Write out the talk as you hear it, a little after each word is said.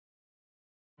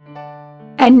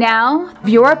And now,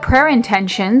 viewer prayer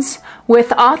intentions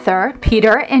with author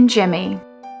Peter and Jimmy.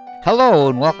 Hello,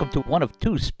 and welcome to one of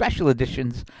two special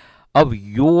editions of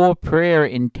Your Prayer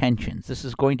Intentions. This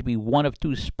is going to be one of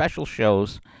two special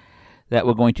shows that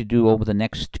we're going to do over the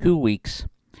next 2 weeks.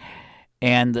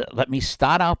 And let me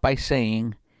start out by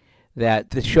saying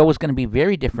that the show is going to be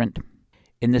very different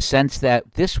in the sense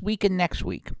that this week and next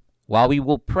week, while we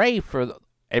will pray for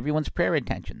everyone's prayer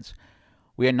intentions,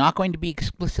 we are not going to be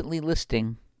explicitly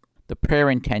listing the prayer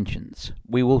intentions.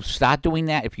 We will start doing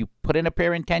that. If you put in a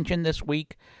prayer intention this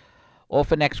week or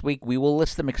for next week, we will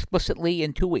list them explicitly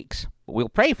in 2 weeks. We'll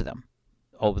pray for them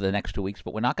over the next 2 weeks,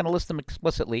 but we're not going to list them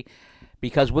explicitly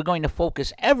because we're going to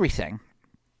focus everything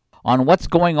on what's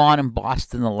going on in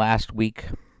Boston the last week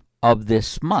of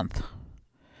this month.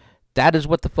 That is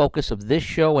what the focus of this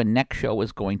show and next show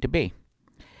is going to be.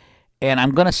 And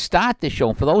I'm going to start this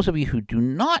show. For those of you who do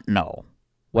not know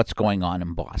what's going on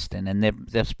in Boston, and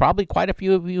there's probably quite a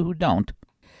few of you who don't,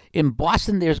 in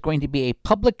Boston there's going to be a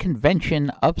public convention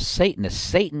of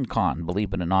Satanists, SatanCon,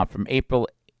 believe it or not, from April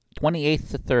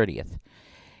 28th to 30th,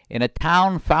 in a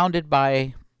town founded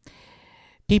by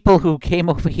people who came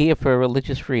over here for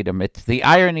religious freedom. The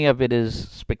irony of it is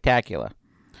spectacular.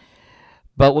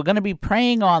 But we're going to be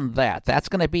praying on that. That's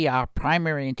going to be our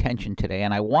primary intention today.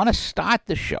 And I want to start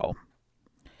the show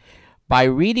by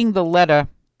reading the letter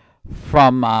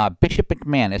from Bishop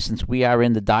McManus, since we are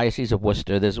in the Diocese of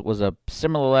Worcester. There was a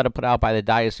similar letter put out by the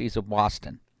Diocese of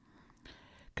Boston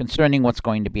concerning what's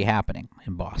going to be happening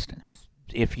in Boston.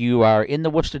 If you are in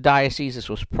the Worcester Diocese, this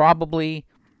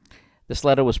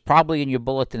letter was probably in your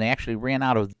bulletin. They actually ran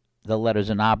out of the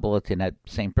letters in our bulletin at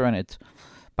St. Bernard's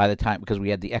by the time, because we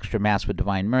had the extra Mass for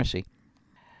Divine Mercy.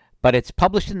 But it's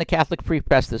published in the Catholic Free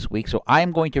Press this week, so I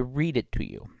am going to read it to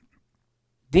you.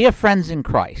 Dear friends in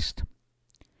Christ,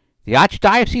 the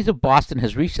Archdiocese of Boston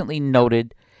has recently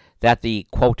noted that the,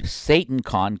 quote,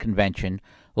 SatanCon convention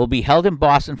will be held in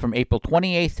Boston from April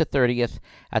 28th to 30th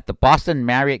at the Boston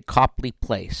Marriott Copley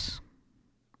Place.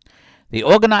 The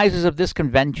organizers of this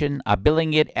convention are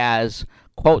billing it as,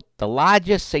 quote, the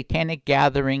largest satanic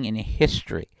gathering in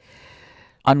history,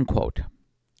 unquote.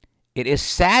 It is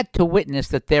sad to witness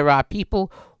that there are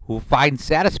people who find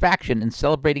satisfaction in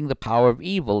celebrating the power of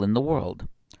evil in the world.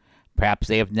 Perhaps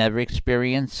they have never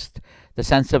experienced the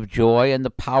sense of joy and the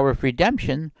power of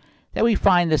redemption that we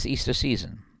find this Easter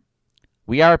season.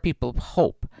 We are a people of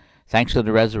hope, thanks to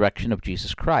the resurrection of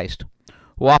Jesus Christ,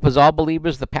 who offers all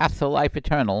believers the path to life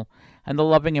eternal and the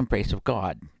loving embrace of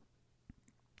God.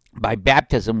 By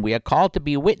baptism, we are called to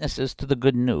be witnesses to the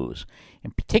good news,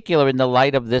 in particular in the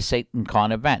light of this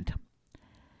SatanCon event.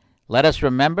 Let us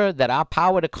remember that our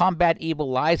power to combat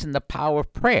evil lies in the power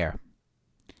of prayer.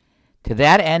 To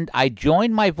that end, I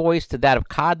join my voice to that of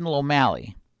Cardinal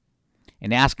O'Malley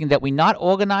in asking that we not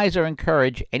organize or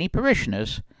encourage any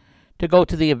parishioners to go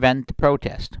to the event to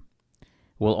protest. It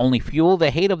will only fuel the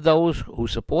hate of those who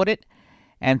support it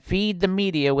and feed the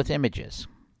media with images.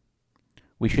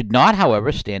 We should not,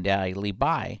 however, stand idly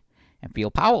by and feel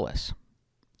powerless.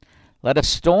 Let us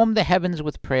storm the heavens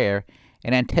with prayer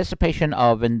in anticipation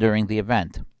of and during the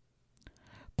event.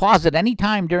 Pause at any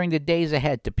time during the days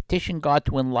ahead to petition God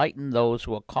to enlighten those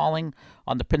who are calling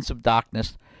on the Prince of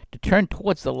Darkness to turn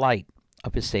towards the light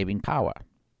of his saving power.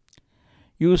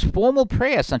 Use formal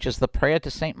prayer such as the prayer to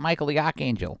St. Michael the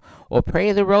Archangel, or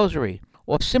pray the Rosary,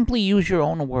 or simply use your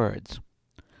own words.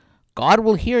 God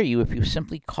will hear you if you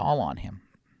simply call on him.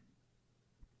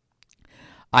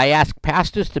 I ask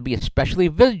pastors to be especially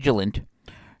vigilant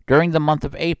during the month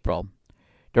of April,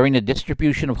 during the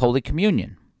distribution of Holy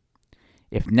Communion.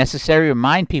 If necessary,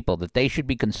 remind people that they should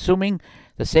be consuming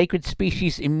the sacred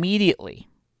species immediately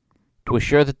to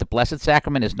assure that the Blessed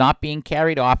Sacrament is not being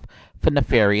carried off for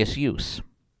nefarious use.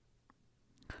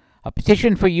 A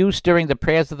petition for use during the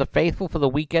prayers of the faithful for the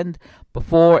weekend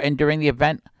before and during the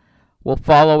event will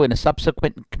follow in a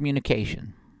subsequent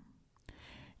communication.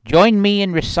 Join me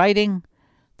in reciting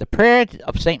the prayer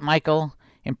of St. Michael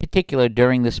in particular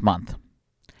during this month.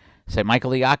 St.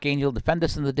 Michael the Archangel, defend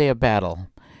us in the day of battle.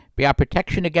 Be our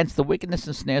protection against the wickedness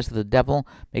and snares of the devil.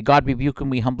 May God rebuke him,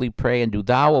 we humbly pray. And do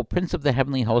thou, O Prince of the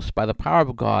heavenly hosts, by the power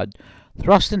of God,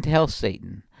 thrust into hell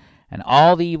Satan and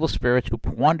all the evil spirits who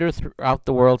wander throughout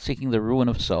the world seeking the ruin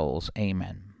of souls.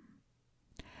 Amen.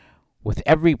 With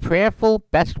every prayerful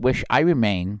best wish I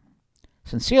remain,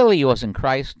 sincerely yours in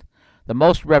Christ, the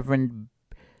Most Reverend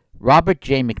Robert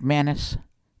J. McManus,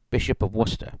 Bishop of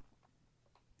Worcester.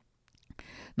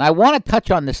 Now, I want to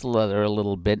touch on this letter a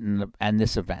little bit and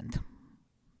this event.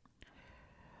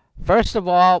 First of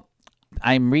all,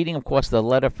 I'm reading, of course, the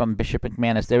letter from Bishop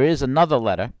McManus. There is another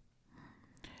letter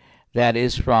that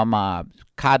is from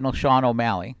Cardinal Sean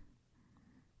O'Malley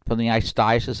from the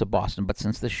Archdiocese of Boston. But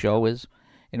since the show is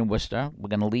in Worcester, we're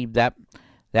going to leave that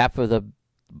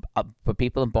for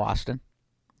people in Boston.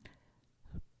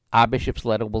 Our bishop's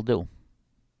letter will do.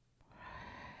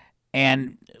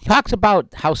 And talks about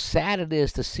how sad it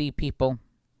is to see people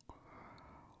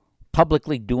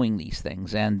publicly doing these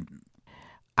things. And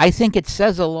I think it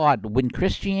says a lot when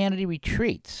Christianity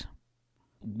retreats,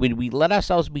 when we let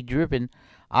ourselves be driven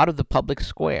out of the public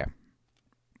square.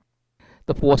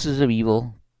 The forces of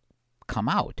evil come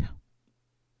out.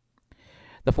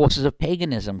 The forces of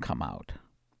paganism come out.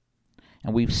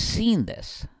 And we've seen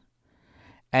this.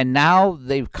 And now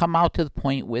they've come out to the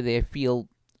point where they feel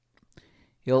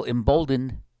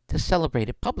emboldened to celebrate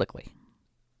it publicly,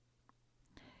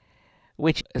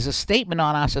 which is a statement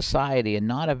on our society and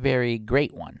not a very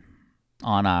great one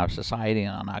on our society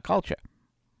and on our culture.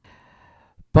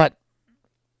 But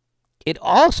it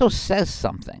also says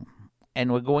something,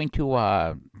 and we're going to,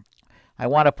 I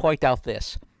want to point out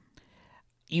this.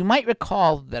 You might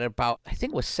recall that about, I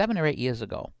think it was 7 or 8 years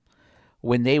ago,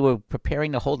 when they were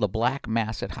preparing to hold a black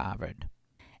mass at Harvard,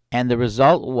 and the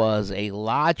result was a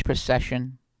large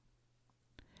procession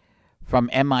from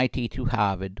MIT to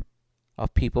Harvard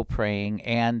of people praying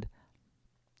and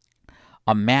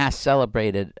a mass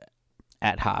celebrated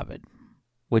at Harvard,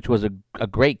 which was a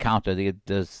great counter.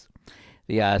 The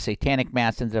satanic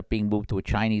mass ended up being moved to a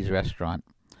Chinese restaurant,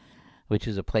 which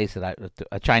is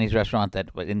a Chinese restaurant that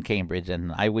in Cambridge,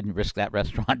 and I wouldn't risk that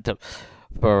restaurant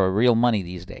for real money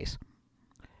these days.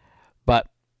 But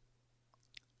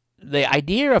the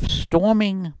idea of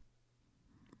storming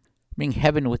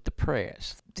heaven with the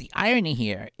prayers, the irony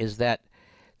here is that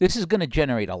this is going to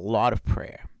generate a lot of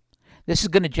prayer. This is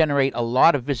going to generate a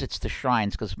lot of visits to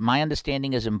shrines, because my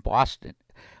understanding is in Boston,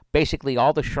 basically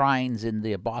all the shrines in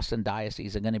the Boston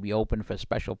diocese are going to be open for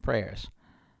special prayers.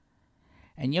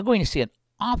 And you're going to see an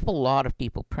awful lot of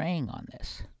people praying on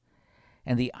this.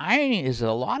 And the irony is that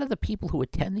a lot of the people who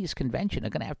attend these conventions are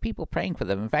going to have people praying for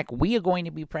them. In fact, we are going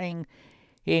to be praying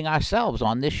ourselves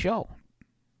on this show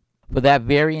for that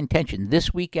very intention,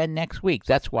 this week and next week.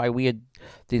 That's why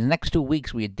these next 2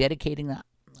 weeks, we are dedicating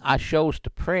our shows to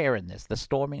prayer in this, the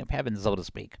storming of heaven, so to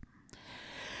speak.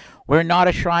 We're not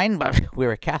a shrine, but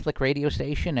we're a Catholic radio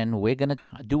station, and we're going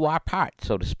to do our part,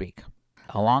 so to speak,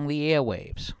 along the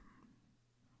airwaves.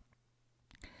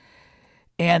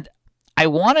 And I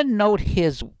want to note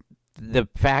the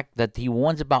fact that he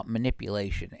warns about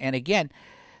manipulation. And again,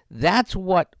 that's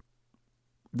what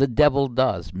the devil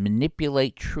does,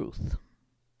 manipulate truth.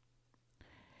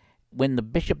 When the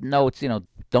bishop notes,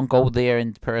 don't go there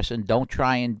in person, don't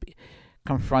try and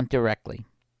confront directly.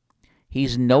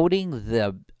 He's noting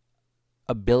the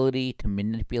ability to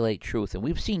manipulate truth. And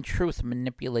we've seen truth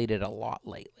manipulated a lot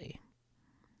lately.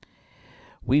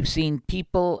 We've seen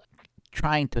people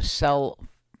trying to sell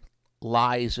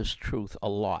lies as truth a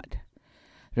lot.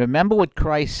 Remember what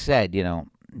Christ said,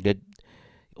 that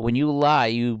when you lie,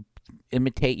 you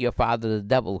imitate your father, the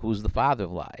devil, who's the father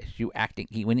of lies.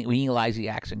 When he lies, he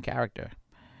acts in character.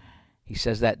 He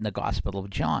says that in the Gospel of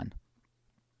John.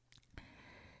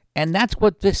 And that's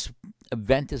what this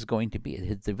event is going to be.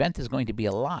 His event is going to be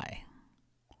a lie.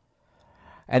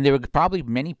 And there are probably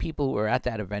many people who are at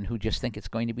that event who just think it's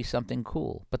going to be something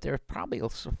cool. But there are probably a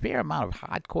fair amount of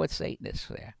hardcore Satanists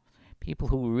there. People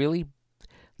who really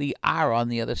are on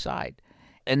the other side.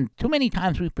 And too many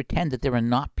times we pretend that there are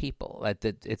not people, that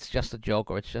it's just a joke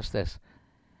or it's just this.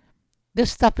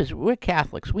 This stuff we're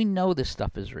Catholics. We know this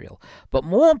stuff is real. But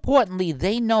more importantly,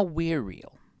 they know we're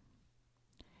real.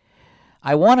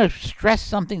 I want to stress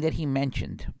something that he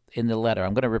mentioned in the letter.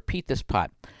 I'm going to repeat this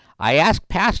part. I ask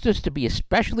pastors to be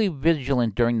especially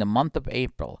vigilant during the month of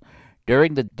April,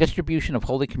 during the distribution of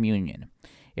Holy Communion.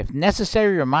 If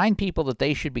necessary, remind people that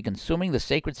they should be consuming the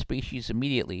sacred species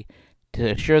immediately to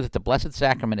ensure that the Blessed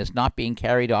Sacrament is not being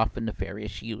carried off in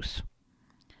nefarious use.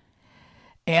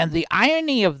 And the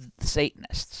irony of the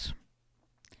Satanists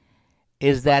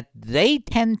is that they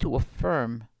tend to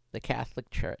affirm the Catholic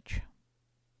Church.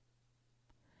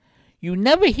 You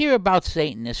never hear about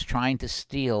Satanists trying to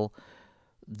steal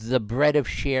the bread of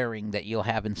sharing that you'll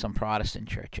have in some Protestant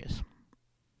churches.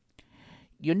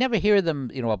 You never hear them,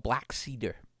 a black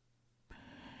cedar.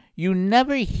 You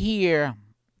never hear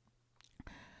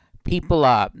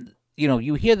people,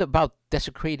 you hear about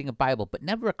desecrating a Bible, but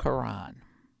never a Quran.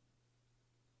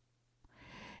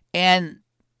 And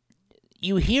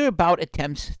you hear about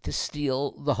attempts to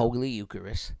steal the Holy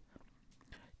Eucharist,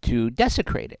 to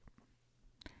desecrate it.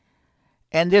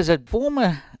 And there's a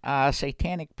former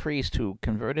satanic priest who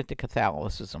converted to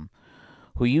Catholicism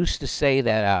who used to say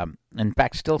that, in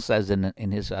fact, still says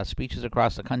in his speeches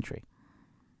across the country,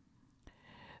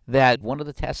 that one of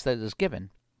the tests that is given,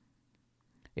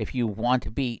 if you want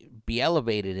to be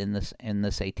elevated in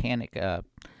the satanic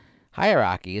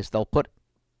hierarchy, is they'll put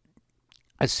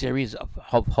a series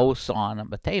of hosts on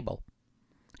a table,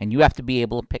 and you have to be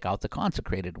able to pick out the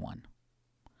consecrated one.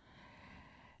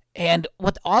 And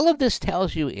what all of this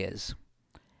tells you is,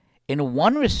 in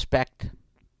one respect,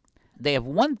 they have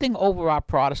one thing over our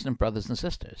Protestant brothers and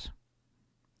sisters,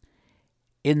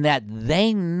 in that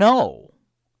they know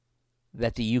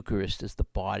that the Eucharist is the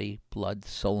body, blood,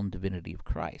 soul, and divinity of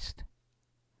Christ,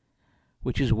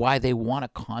 which is why they want a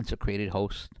consecrated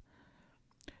host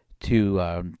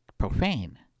to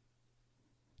profane.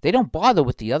 They don't bother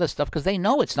with the other stuff because they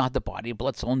know it's not the body,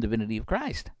 blood, soul, and divinity of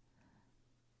Christ.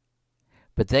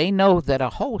 But they know that a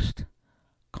host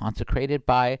consecrated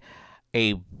by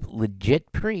a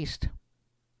legit priest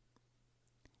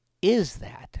is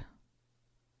that.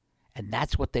 And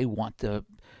that's what they want to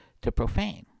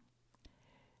profane.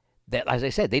 That, as I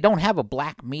said, they don't have a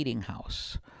black meeting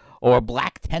house or a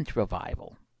black tent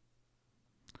revival.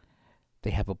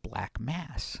 They have a black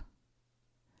mass.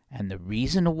 And the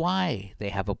reason why they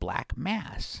have a black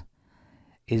mass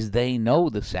is they know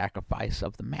the sacrifice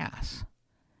of the mass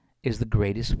is the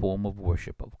greatest form of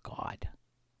worship of God.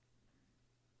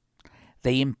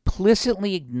 They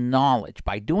implicitly acknowledge,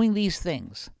 by doing these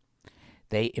things,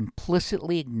 they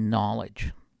implicitly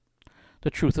acknowledge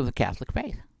the truth of the Catholic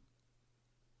faith.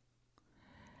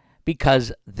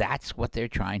 Because that's what they're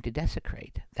trying to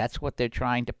desecrate. That's what they're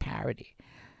trying to parody.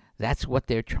 That's what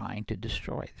they're trying to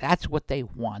destroy. That's what they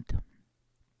want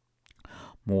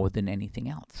more than anything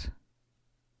else.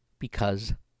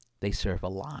 Because they serve a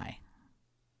lie.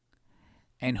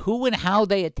 And who and how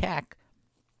they attack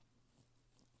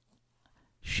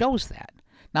shows that.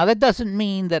 Now, that doesn't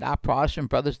mean that our Protestant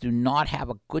brothers do not have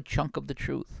a good chunk of the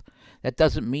truth. That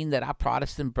doesn't mean that our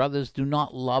Protestant brothers do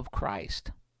not love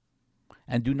Christ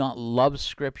and do not love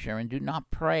Scripture and do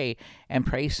not pray and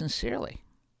pray sincerely.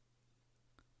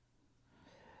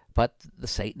 But the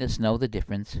Satanists know the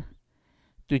difference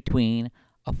between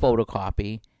a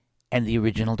photocopy and the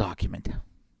original document.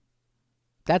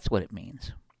 That's what it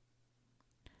means.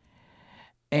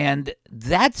 And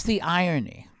that's the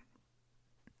irony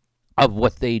of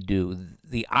what they do.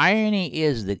 The irony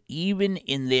is that even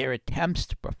in their attempts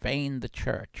to profane the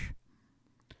church,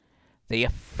 they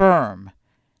affirm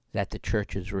that the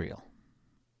church is real.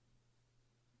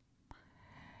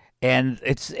 And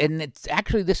it's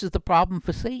actually, this is the problem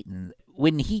for Satan.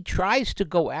 When he tries to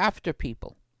go after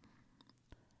people,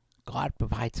 God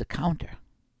provides a counter.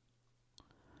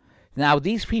 Now,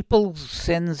 these people's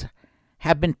sins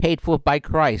have been paid for by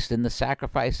Christ in the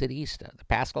sacrifice at Easter, the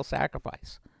Paschal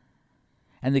sacrifice.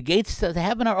 And the gates to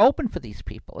heaven are open for these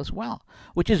people as well,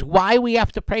 which is why we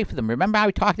have to pray for them. Remember how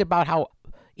we talked about how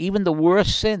even the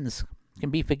worst sins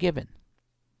can be forgiven?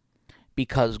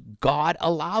 Because God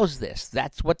allows this.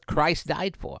 That's what Christ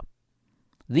died for.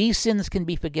 These sins can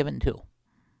be forgiven too.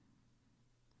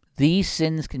 These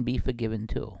sins can be forgiven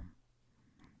too.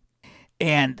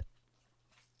 And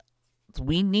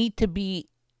we need to be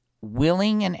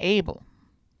willing and able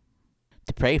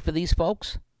to pray for these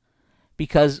folks,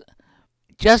 because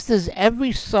just as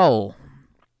every soul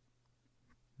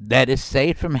that is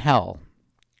saved from hell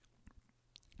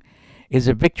is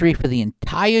a victory for the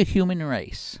entire human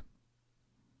race,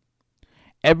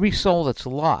 every soul that's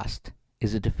lost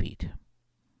is a defeat.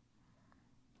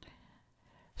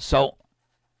 So,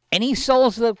 any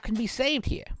souls that can be saved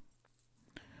here,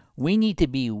 we need to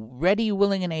be ready,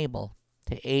 willing, and able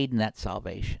to aid in that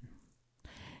salvation.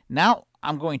 Now,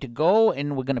 I'm going to go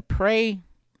and we're going to pray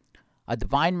a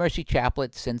Divine Mercy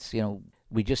Chaplet, since,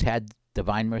 we just had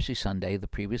Divine Mercy Sunday the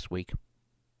previous week.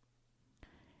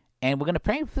 And we're going to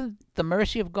pray for the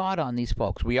mercy of God on these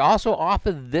folks. We also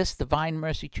offer this Divine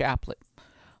Mercy Chaplet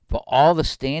for all the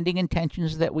standing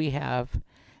intentions that we have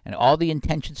and all the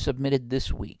intentions submitted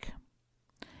this week.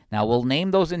 Now, we'll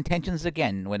name those intentions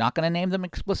again. We're not going to name them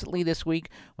explicitly this week.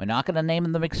 We're not going to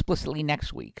name them explicitly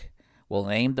next week. We'll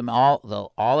name them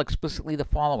all explicitly the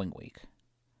following week.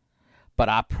 But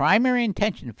our primary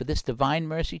intention for this Divine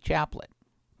Mercy Chaplet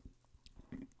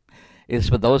is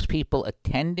for those people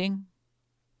attending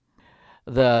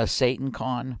the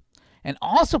SatanCon, and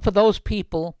also for those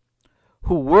people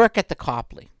who work at the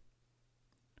Copley,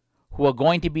 who are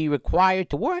going to be required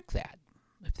to work that.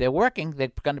 If they're working,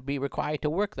 they're going to be required to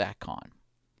work that con.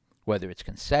 Whether it's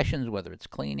concessions, whether it's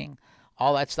cleaning,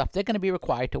 all that stuff, they're going to be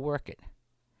required to work it.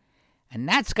 And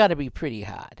that's got to be pretty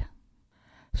hard.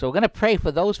 So we're going to pray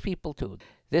for those people too.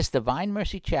 This Divine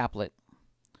Mercy Chaplet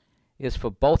is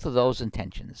for both of those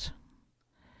intentions.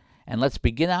 And let's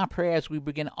begin our prayer as we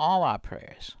begin all our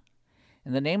prayers.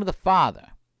 In the name of the Father,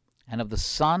 and of the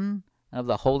Son, and of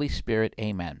the Holy Spirit.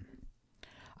 Amen.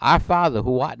 Our Father,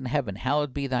 who art in heaven,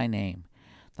 hallowed be thy name.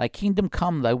 Thy kingdom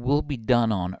come, thy will be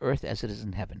done on earth as it is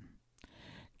in heaven.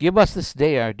 Give us this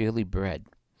day our daily bread,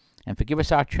 and forgive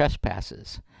us our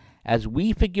trespasses, as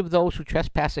we forgive those who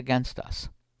trespass against us.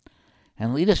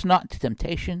 And lead us not into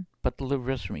temptation, but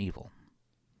deliver us from evil.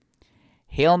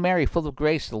 Hail Mary, full of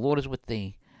grace, the Lord is with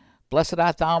thee. Blessed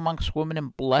art thou amongst women,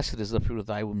 and blessed is the fruit of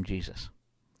thy womb, Jesus.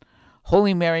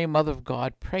 Holy Mary, Mother of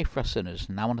God, pray for us sinners,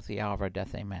 now and at the hour of our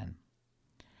death. Amen.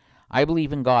 I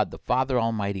believe in God, the Father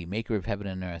Almighty, maker of heaven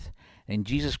and earth, and in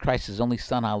Jesus Christ, his only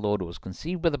Son, our Lord, who was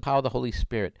conceived by the power of the Holy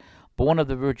Spirit, born of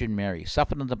the Virgin Mary,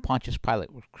 suffered under Pontius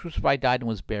Pilate, was crucified, died, and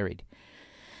was buried.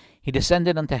 He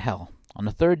descended unto hell. On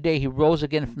the third day he rose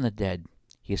again from the dead.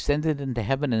 He ascended into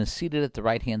heaven and is seated at the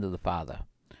right hand of the Father.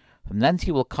 From thence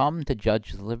he will come to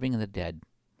judge the living and the dead.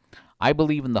 I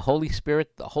believe in the Holy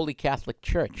Spirit, the Holy Catholic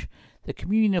Church, the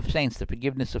communion of saints, the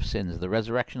forgiveness of sins, the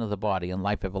resurrection of the body, and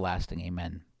life everlasting.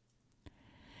 Amen.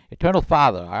 Eternal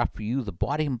Father, I offer you the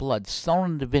body and blood, soul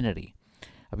and divinity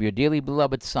of your dearly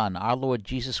beloved Son, our Lord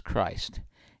Jesus Christ,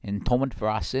 in atonement for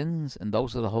our sins and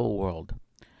those of the whole world.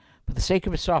 For the sake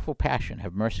of his sorrowful passion,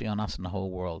 have mercy on us and the whole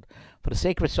world. For the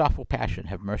sake of his sorrowful passion,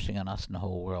 have mercy on us and the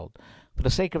whole world. For the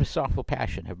sake of his sorrowful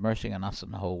passion, have mercy on us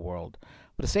and the whole world.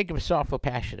 For the sake of his sorrowful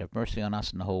passion, have mercy on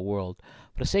us and the whole world.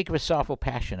 For the sake of his sorrowful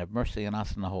passion, have mercy on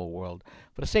us and the whole world.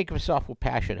 For the sake of his sorrowful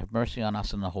passion, have mercy on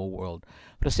us and the whole world.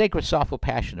 For the sake of his sorrowful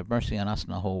passion, have mercy on us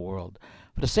and the whole world.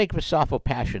 For the sake of his sorrowful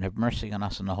passion, have mercy on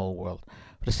us and the whole world.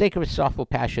 For the sake of his sorrowful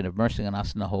passion, have mercy on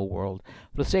us and the whole world.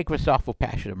 For the sake of his sorrowful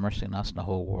passion, have mercy on us and the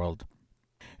whole world.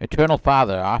 Eternal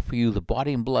Father, I offer you the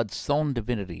body and blood, soul and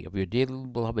divinity of your dearly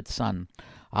beloved Son,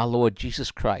 our Lord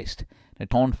Jesus Christ, and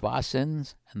atone for our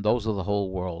sins and those of the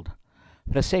whole world.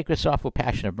 For the sake of his sorrowful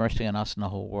passion, have mercy on us and the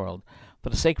whole world. For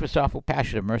the sake of his sorrowful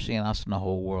passion, have mercy on us and the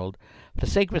whole world. For the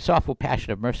sake of his sorrowful passion,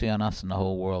 have mercy on us and the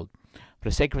whole world. For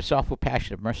the sake of his sorrowful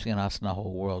passion, have mercy on us and the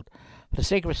whole world. For the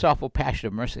sake of his sorrowful passion,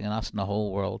 have mercy on us and the whole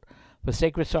world. For the sake of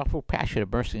his sorrowful passion,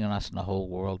 have mercy on us and the whole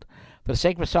world. For the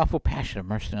sake of his sorrowful passion,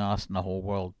 have mercy on us and the whole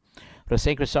world. For the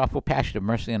sake of his sorrowful passion, have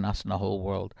mercy on us and the whole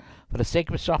world. For the sake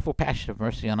of his sorrowful passion, have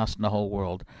mercy on us and the whole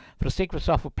world. For the sake of his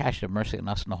sorrowful passion, have mercy on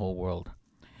us and the whole world.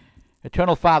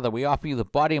 Eternal Father, we offer you the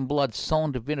body and blood, soul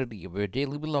and divinity of your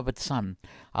dearly beloved Son,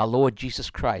 our Lord Jesus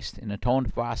Christ, in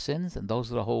atonement for our sins and those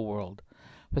of the whole world.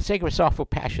 For the sake of his sorrowful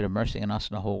passion, have mercy on us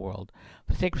and the whole world.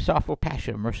 For the sake of his sorrowful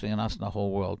passion, have mercy on us and the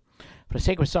whole world. For the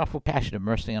sake of his sorrowful passion,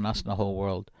 have mercy on us and the whole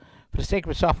world. For the sake of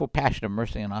his sorrowful passion, have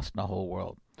mercy on us and the whole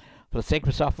world. For the sake of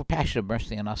his sorrowful passion, have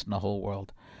mercy on us and the whole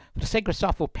world. For the sake of his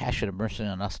sorrowful passion, have mercy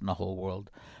on us and the whole world.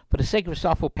 For the sake of his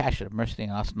sorrowful passion, have mercy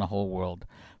on us and the whole world.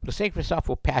 For the sake of his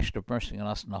sorrowful passion, have mercy on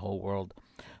us and the whole world.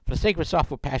 For the sake of his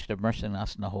sorrowful passion, have mercy on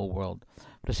us and the whole world.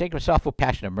 For the sake of his sorrowful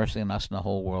passion, have mercy on us and the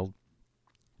whole world.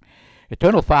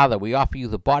 Eternal Father, we offer you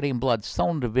the body and blood,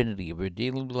 soul and divinity of your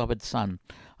dearly beloved Son,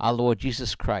 our Lord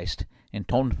Jesus Christ, in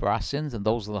atonement for our sins and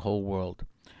those of the whole world.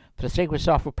 For the sake of his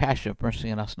sorrowful passion, have mercy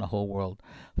on us and the whole world.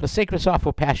 For the sake of his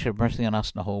sorrowful passion, have mercy on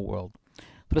us and the whole world.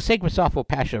 For the sake of his sorrowful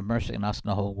passion, have mercy on us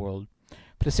and the whole world.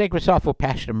 For the sake of his sorrowful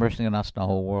passion, have mercy on us and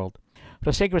the whole world. For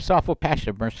the sake of his sorrowful passion,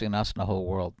 have mercy on us and the whole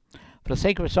world. For the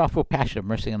sake of his sorrowful passion, have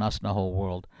mercy on us and the whole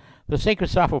world. For the sake of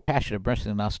his sorrowful passion, have mercy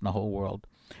on us and the whole world.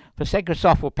 For the sake of his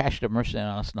sorrowful passion, have mercy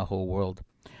on us and the whole world.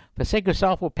 For the sake of his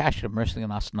sorrowful passion, have mercy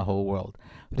on us and the whole world.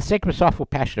 For the sake of his sorrowful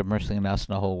passion, have mercy on us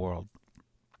and the whole world.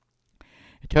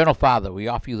 Eternal Father, we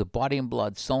offer you the body and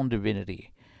blood, soul and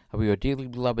divinity of your dearly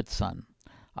beloved Son,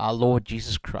 our Lord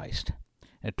Jesus Christ,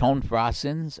 and atone for our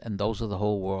sins and those of the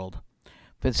whole world.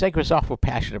 For the sake of his sorrowful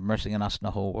passion, have mercy on us and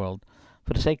the whole world.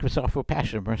 For the sake of his sorrowful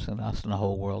passion, have mercy on us and the whole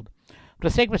world. For the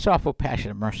sake of his sorrowful passion,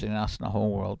 have mercy on us and the whole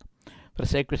world. For the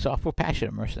sake of his sorrowful passion,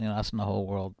 have mercy on us and the whole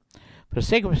world. For the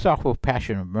sake of his sorrowful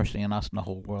passion, have mercy on us and the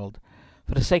whole world.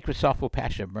 For the sake of his sorrowful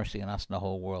passion, have mercy on us and the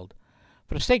whole world.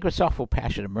 For the sake of his sorrowful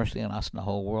passion, have mercy on us and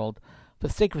the whole world. For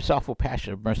the sake of his sorrowful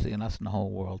passion, have mercy on us and the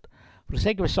whole world. For the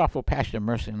sake of his sorrowful passion, have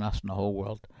mercy on us and the whole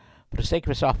world. For the sake of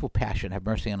his sorrowful passion, have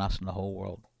mercy on us and the whole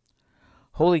world.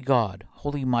 Holy God,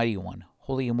 Holy Mighty One,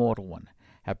 Holy Immortal One,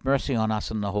 have mercy on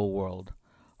us and the whole world.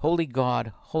 Holy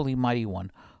God, Holy Mighty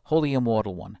One, Holy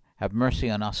Immortal One, have mercy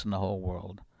on us and the whole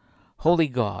world. Holy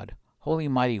God, Holy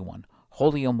Mighty One,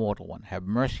 Holy Immortal One, have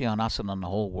mercy on us and on the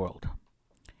whole world.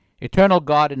 Eternal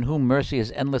God, in whom mercy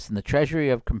is endless and the treasury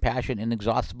of compassion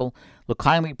inexhaustible, look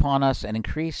kindly upon us and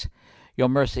increase your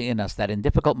mercy in us, that in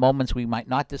difficult moments we might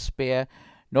not despair,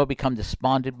 nor become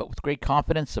despondent, but with great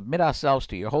confidence submit ourselves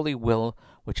to your holy will,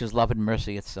 which is love and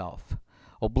mercy itself.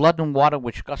 O blood and water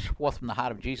which gush forth from the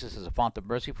heart of Jesus as a fount of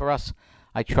mercy for us,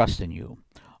 I trust in you.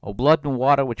 O blood and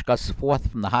water which gush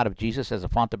forth from the heart of Jesus as a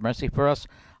fount of mercy for us,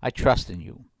 I trust in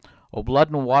you. O blood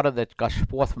and water that gush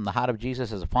forth from the heart of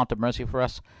Jesus as a fount of mercy for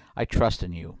us, I trust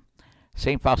in you.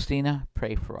 Saint Faustina,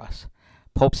 pray for us.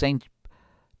 Pope St.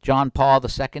 John Paul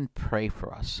II, pray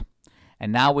for us.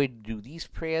 And now we do these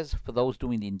prayers for those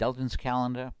doing the indulgence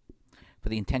calendar, for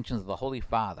the intentions of the Holy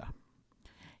Father.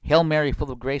 Hail Mary,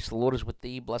 full of grace, the Lord is with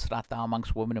thee. Blessed art thou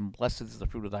amongst women, and blessed is the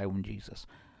fruit of thy womb, Jesus.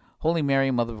 Holy Mary,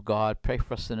 Mother of God, pray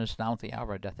for us sinners now at the hour of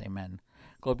our death. Amen.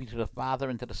 Glory be to the Father,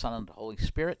 and to the Son, and to the Holy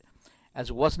Spirit, as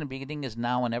it was in the beginning, is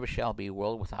now, and ever shall be,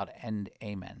 world without end.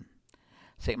 Amen.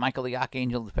 Saint Michael the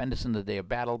Archangel, defend us in the day of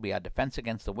battle. Be our defense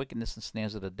against the wickedness and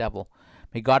snares of the devil.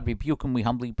 May God rebuke him, we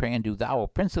humbly pray, and do thou, O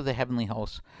Prince of the heavenly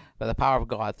hosts, by the power of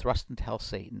God, thrust into hell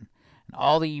Satan, and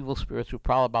all the evil spirits who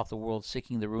prowl about the world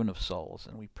seeking the ruin of souls.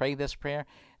 And we pray this prayer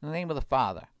in the name of the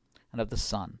Father, and of the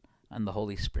Son, and the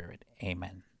Holy Spirit.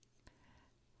 Amen.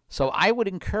 So I would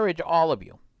encourage all of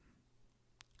you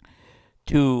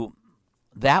to,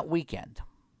 that weekend,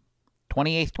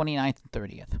 28th, 29th, and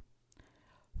 30th,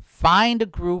 find a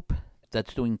group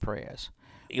that's doing prayers,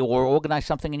 or organize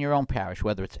something in your own parish,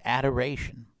 whether it's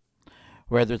adoration,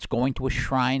 whether it's going to a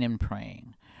shrine and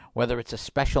praying, whether it's a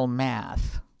special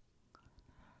mass.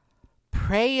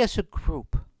 Pray as a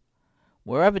group.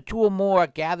 Wherever two or more are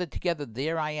gathered together,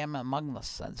 there I am among us,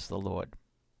 says the Lord.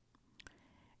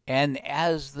 And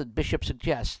as the bishop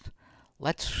suggests,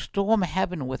 let's storm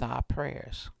heaven with our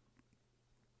prayers.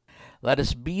 Let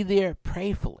us be there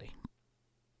prayerfully,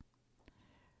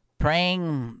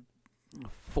 praying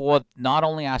for not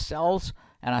only ourselves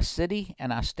and our city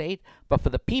and our state, but for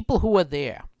the people who are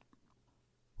there,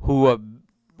 who are,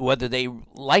 whether they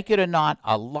like it or not,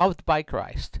 are loved by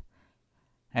Christ,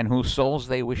 and whose souls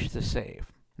they wish to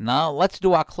save. Now let's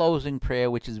do our closing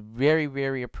prayer, which is very,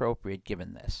 very appropriate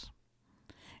given this.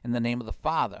 In the name of the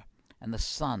Father, and the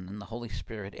Son, and the Holy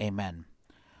Spirit. Amen.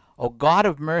 O God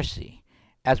of mercy,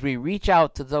 as we reach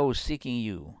out to those seeking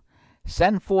you,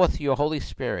 send forth your Holy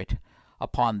Spirit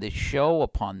upon this show,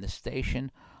 upon this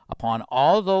station, upon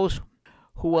all those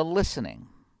who are listening,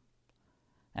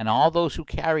 and all those who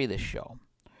carry this show,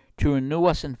 to renew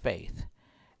us in faith.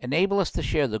 Enable us to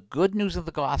share the good news of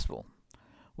the gospel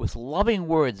with loving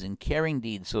words and caring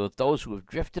deeds, so that those who have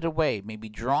drifted away may be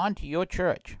drawn to your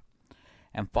church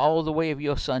and follow the way of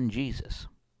your Son, Jesus,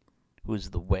 who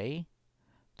is the way,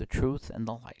 the truth, and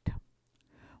the light.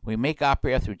 We make our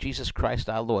prayer through Jesus Christ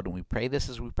our Lord, and we pray this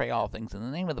as we pray all things in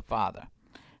the name of the Father,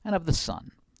 and of the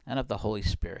Son, and of the Holy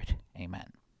Spirit.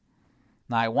 Amen.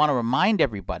 Now I want to remind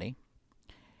everybody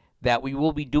that we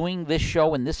will be doing this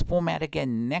show in this format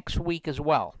again next week as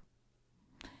well.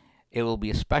 It will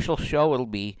be a special show. It'll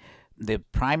be, the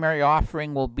primary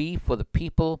offering will be for the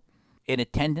people in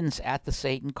attendance at the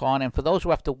SatanCon, and for those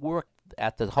who have to work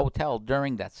at the hotel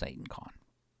during that SatanCon.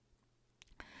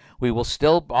 We will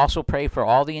still also pray for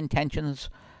all the intentions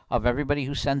of everybody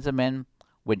who sends them in.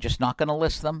 We're just not going to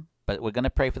list them, but we're going to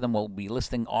pray for them. We'll be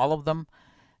listing all of them.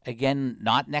 Again,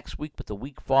 not next week, but the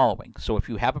week following. So if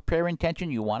you have a prayer intention,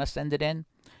 you want to send it in,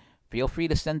 feel free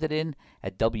to send it in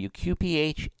at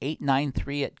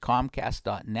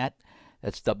WQPH893@comcast.net.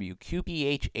 That's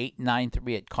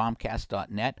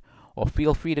WQPH893@comcast.net. Or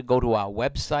feel free to go to our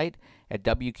website at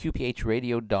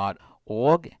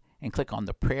WQPHradio.org and click on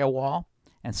the prayer wall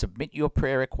and submit your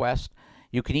prayer request.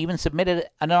 You can even submit an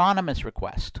anonymous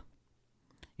request.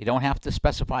 You don't have to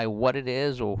specify what it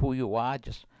is or who you are.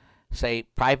 Just say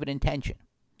private intention,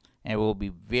 and we'll be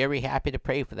very happy to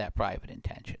pray for that private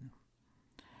intention.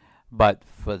 But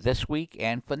for this week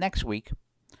and for next week,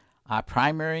 our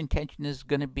primary intention is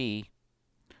going to be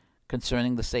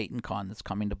concerning the SatanCon that's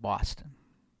coming to Boston.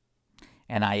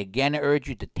 And I again urge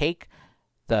you to take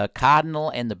the cardinal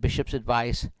and the bishop's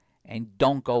advice and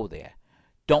don't go there.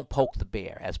 Don't poke the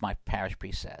bear, as my parish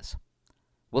priest says.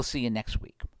 We'll see you next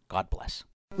week. God bless.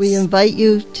 We invite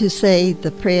you to say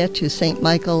the prayer to St.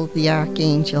 Michael the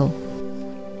Archangel.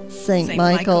 Saint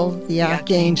Michael the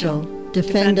Archangel,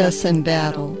 defend us in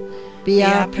battle. Be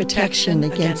our protection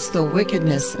against the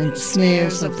wickedness and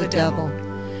snares of the devil.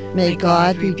 May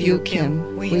God rebuke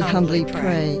him, we humbly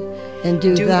pray. And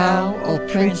do thou, O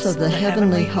Prince of the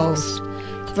heavenly host,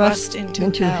 thrust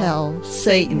into hell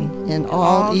Satan and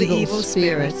all evil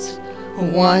spirits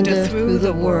who wander through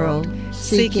the world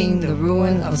seeking the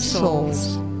ruin of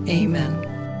souls. Amen.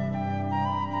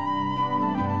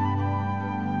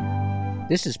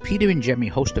 This is Peter and Jemmy,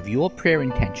 host of Your Prayer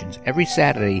Intentions, every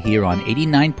Saturday here on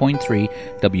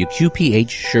 89.3 WQPH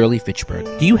Shirley Fitchburg.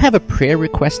 Do you have a prayer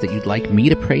request that you'd like me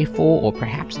to pray for, or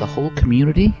perhaps the whole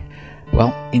community?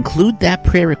 Well, include that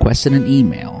prayer request in an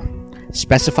email.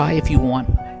 Specify if you want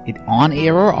it on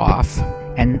air or off,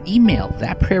 and email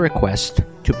that prayer request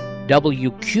to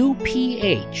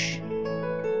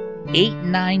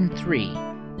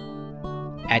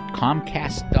WQPH893 at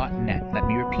Comcast.net. Let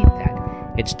me repeat that.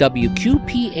 It's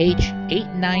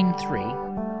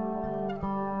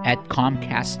WQPH893 at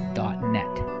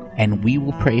Comcast.net. And we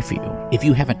will pray for you. If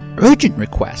you have an urgent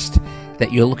request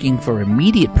that you're looking for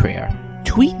immediate prayer,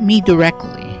 tweet me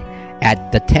directly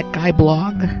at the Tech Guy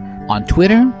Blog on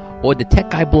Twitter or the Tech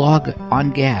Guy Blog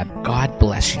on Gab. God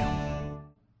bless you.